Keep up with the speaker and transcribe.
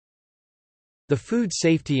The Food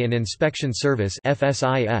Safety and Inspection Service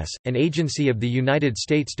 (FSIS), an agency of the United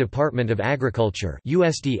States Department of Agriculture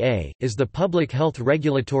 (USDA), is the public health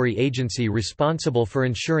regulatory agency responsible for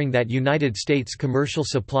ensuring that United States commercial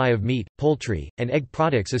supply of meat, poultry, and egg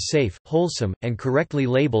products is safe, wholesome, and correctly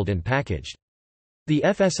labeled and packaged. The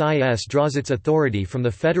FSIS draws its authority from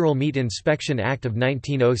the Federal Meat Inspection Act of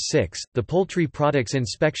 1906, the Poultry Products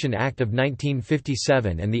Inspection Act of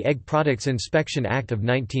 1957 and the Egg Products Inspection Act of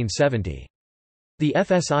 1970. The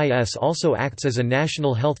FSIS also acts as a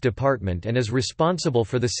national health department and is responsible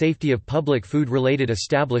for the safety of public food-related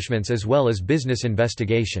establishments as well as business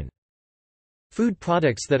investigation. Food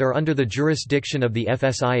products that are under the jurisdiction of the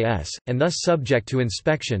FSIS, and thus subject to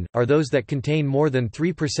inspection, are those that contain more than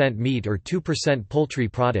 3% meat or 2% poultry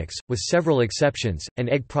products, with several exceptions,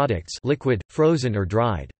 and egg products liquid, frozen or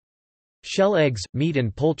dried. Shell eggs, meat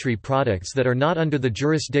and poultry products that are not under the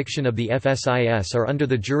jurisdiction of the FSIS are under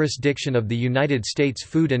the jurisdiction of the United States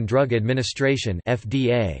Food and Drug Administration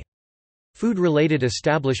 (FDA). Food-related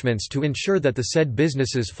establishments to ensure that the said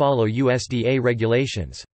businesses follow USDA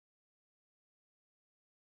regulations.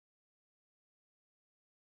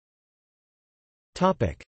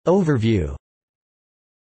 Overview.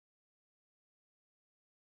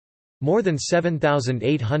 More than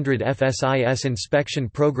 7,800 FSIS inspection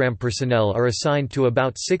program personnel are assigned to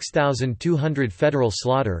about 6,200 federal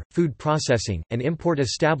slaughter, food processing, and import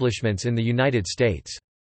establishments in the United States.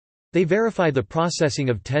 They verify the processing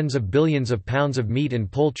of tens of billions of pounds of meat and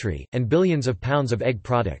poultry, and billions of pounds of egg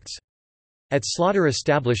products. At slaughter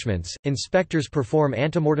establishments, inspectors perform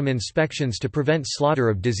antemortem inspections to prevent slaughter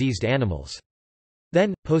of diseased animals.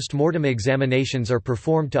 Then, post-mortem examinations are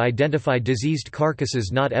performed to identify diseased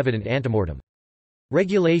carcasses not evident antemortem.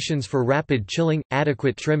 Regulations for rapid chilling,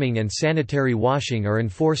 adequate trimming and sanitary washing are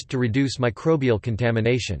enforced to reduce microbial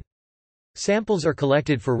contamination. Samples are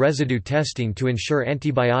collected for residue testing to ensure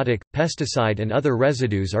antibiotic, pesticide and other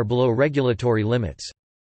residues are below regulatory limits.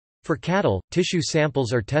 For cattle, tissue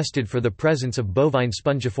samples are tested for the presence of bovine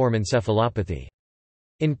spongiform encephalopathy.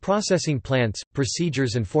 In processing plants,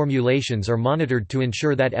 procedures and formulations are monitored to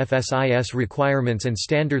ensure that FSIS requirements and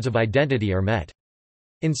standards of identity are met.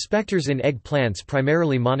 Inspectors in egg plants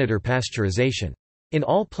primarily monitor pasteurization. In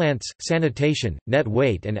all plants, sanitation, net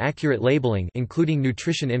weight and accurate labeling including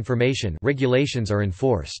nutrition information regulations are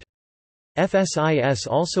enforced. FSIS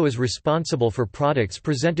also is responsible for products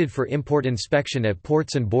presented for import inspection at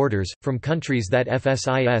ports and borders, from countries that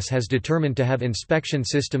FSIS has determined to have inspection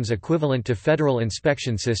systems equivalent to federal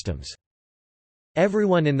inspection systems.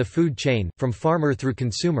 Everyone in the food chain, from farmer through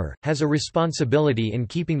consumer, has a responsibility in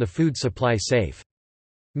keeping the food supply safe.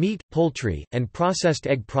 Meat, poultry, and processed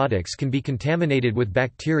egg products can be contaminated with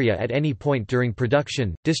bacteria at any point during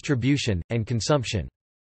production, distribution, and consumption.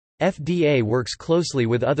 FDA works closely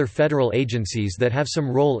with other federal agencies that have some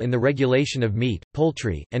role in the regulation of meat,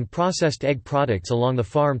 poultry, and processed egg products along the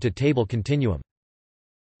farm-to-table continuum.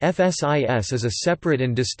 FSIS is a separate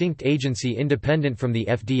and distinct agency independent from the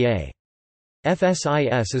FDA.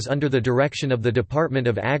 FSIS is under the direction of the Department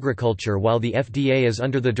of Agriculture while the FDA is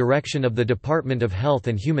under the direction of the Department of Health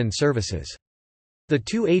and Human Services. The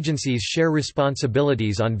two agencies share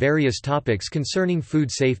responsibilities on various topics concerning food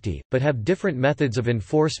safety, but have different methods of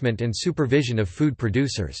enforcement and supervision of food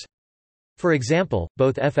producers. For example,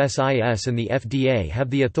 both FSIS and the FDA have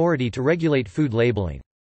the authority to regulate food labeling.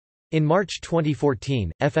 In March 2014,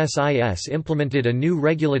 FSIS implemented a new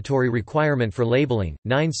regulatory requirement for labeling,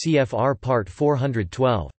 9 CFR Part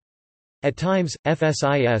 412. At times,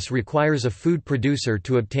 FSIS requires a food producer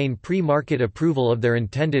to obtain pre-market approval of their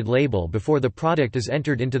intended label before the product is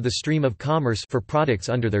entered into the stream of commerce for products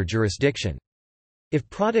under their jurisdiction. If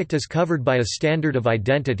product is covered by a standard of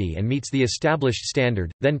identity and meets the established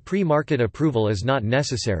standard, then pre-market approval is not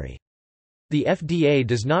necessary. The FDA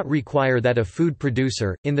does not require that a food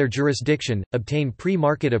producer, in their jurisdiction, obtain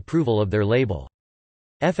pre-market approval of their label.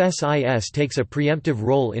 FSIS takes a preemptive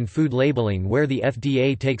role in food labeling where the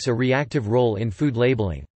FDA takes a reactive role in food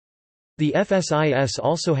labeling. The FSIS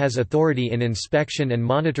also has authority in inspection and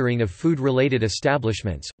monitoring of food-related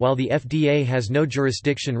establishments, while the FDA has no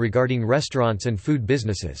jurisdiction regarding restaurants and food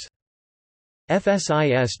businesses.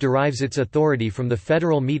 FSIS derives its authority from the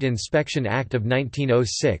Federal Meat Inspection Act of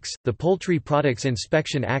 1906, the Poultry Products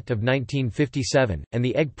Inspection Act of 1957, and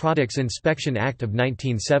the Egg Products Inspection Act of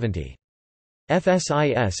 1970.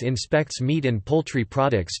 FSIS inspects meat and poultry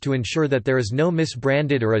products to ensure that there is no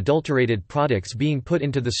misbranded or adulterated products being put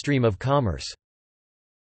into the stream of commerce.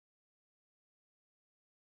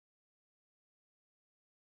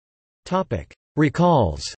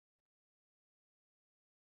 Recalls.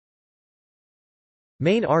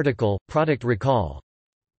 Main article, Product Recall.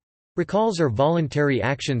 Recalls are voluntary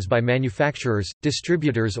actions by manufacturers,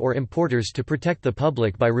 distributors or importers to protect the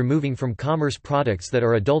public by removing from commerce products that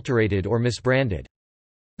are adulterated or misbranded.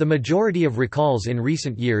 The majority of recalls in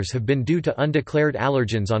recent years have been due to undeclared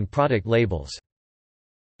allergens on product labels.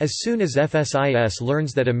 As soon as FSIS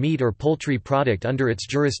learns that a meat or poultry product under its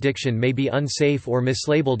jurisdiction may be unsafe or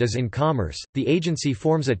mislabeled as in commerce, the agency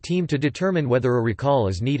forms a team to determine whether a recall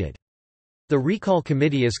is needed. The Recall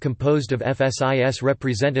Committee is composed of FSIS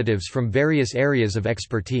representatives from various areas of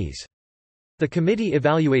expertise. The committee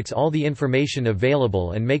evaluates all the information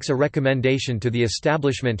available and makes a recommendation to the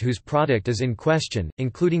establishment whose product is in question,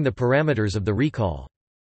 including the parameters of the recall.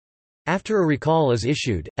 After a recall is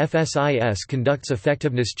issued, FSIS conducts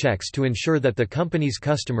effectiveness checks to ensure that the company's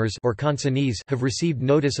customers or consignees have received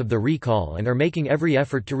notice of the recall and are making every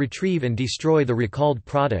effort to retrieve and destroy the recalled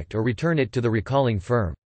product or return it to the recalling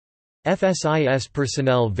firm. FSIS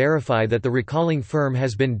personnel verify that the recalling firm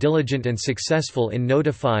has been diligent and successful in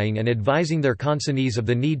notifying and advising their consignees of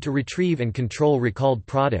the need to retrieve and control recalled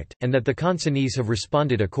product, and that the consignees have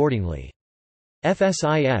responded accordingly.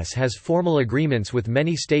 FSIS has formal agreements with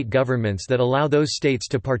many state governments that allow those states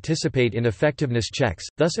to participate in effectiveness checks,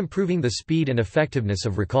 thus improving the speed and effectiveness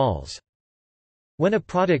of recalls. When a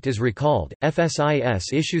product is recalled,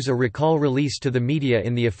 FSIS issues a recall release to the media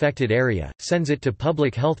in the affected area, sends it to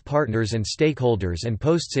public health partners and stakeholders and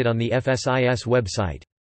posts it on the FSIS website.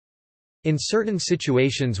 In certain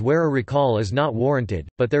situations where a recall is not warranted,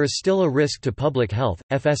 but there is still a risk to public health,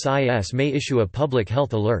 FSIS may issue a public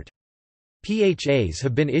health alert. PHAs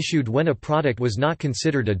have been issued when a product was not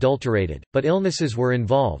considered adulterated, but illnesses were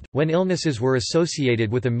involved, when illnesses were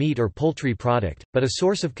associated with a meat or poultry product, but a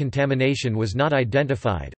source of contamination was not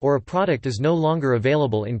identified, or a product is no longer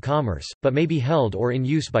available in commerce, but may be held or in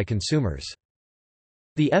use by consumers.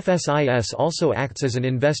 The FSIS also acts as an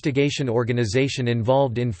investigation organization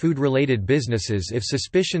involved in food-related businesses if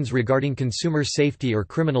suspicions regarding consumer safety or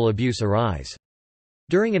criminal abuse arise.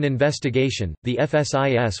 During an investigation, the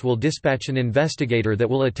FSIS will dispatch an investigator that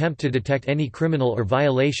will attempt to detect any criminal or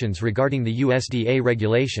violations regarding the USDA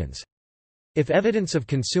regulations. If evidence of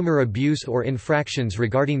consumer abuse or infractions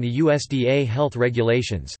regarding the USDA health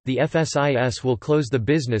regulations, the FSIS will close the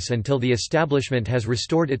business until the establishment has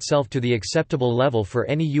restored itself to the acceptable level for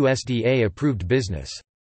any USDA-approved business.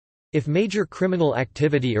 If major criminal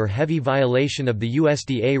activity or heavy violation of the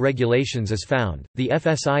USDA regulations is found, the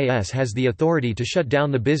FSIS has the authority to shut down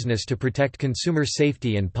the business to protect consumer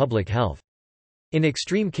safety and public health. In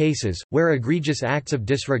extreme cases, where egregious acts of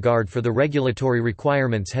disregard for the regulatory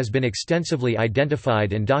requirements has been extensively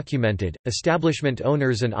identified and documented, establishment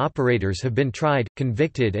owners and operators have been tried,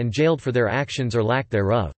 convicted and jailed for their actions or lack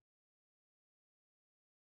thereof.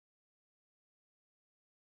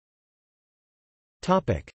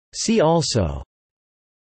 See also: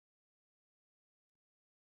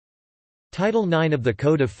 Title IX of the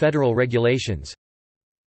Code of Federal Regulations,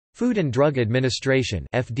 Food and Drug Administration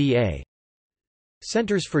 (FDA),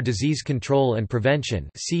 Centers for Disease Control and Prevention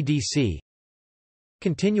 (CDC),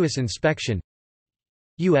 Continuous Inspection,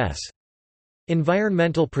 U.S.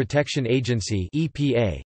 Environmental Protection Agency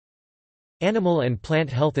 (EPA), Animal and Plant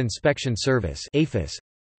Health Inspection Service (APHIS),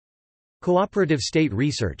 Cooperative State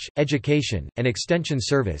Research, Education, and Extension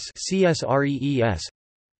Service (CSREES),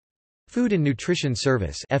 Food and Nutrition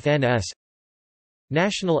Service (FNS),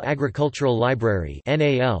 National Agricultural Library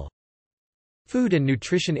 (NAL), Food and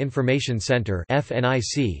Nutrition Information Center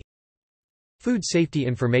 (FNIC), Food Safety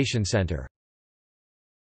Information Center.